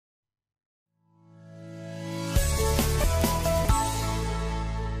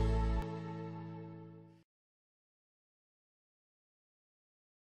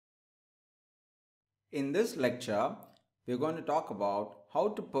In this lecture, we're going to talk about how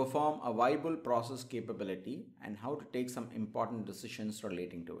to perform a Weibull process capability and how to take some important decisions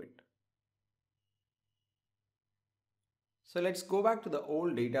relating to it. So let's go back to the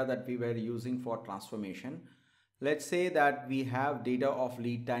old data that we were using for transformation. Let's say that we have data of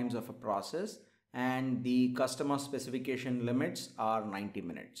lead times of a process and the customer specification limits are 90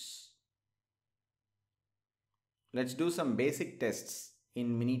 minutes. Let's do some basic tests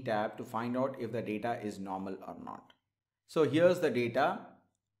in Minitab to find out if the data is normal or not. So here's the data.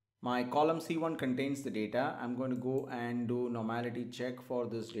 My column C1 contains the data. I'm going to go and do normality check for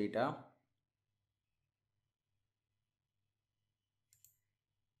this data.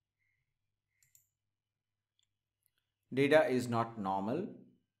 Data is not normal.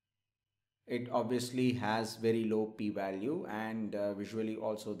 It obviously has very low p-value and visually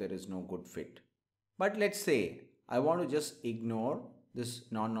also there is no good fit. But let's say I want to just ignore this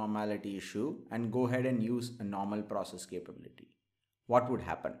non-normality issue and go ahead and use a normal process capability. What would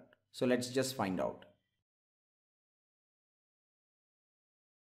happen? So let's just find out.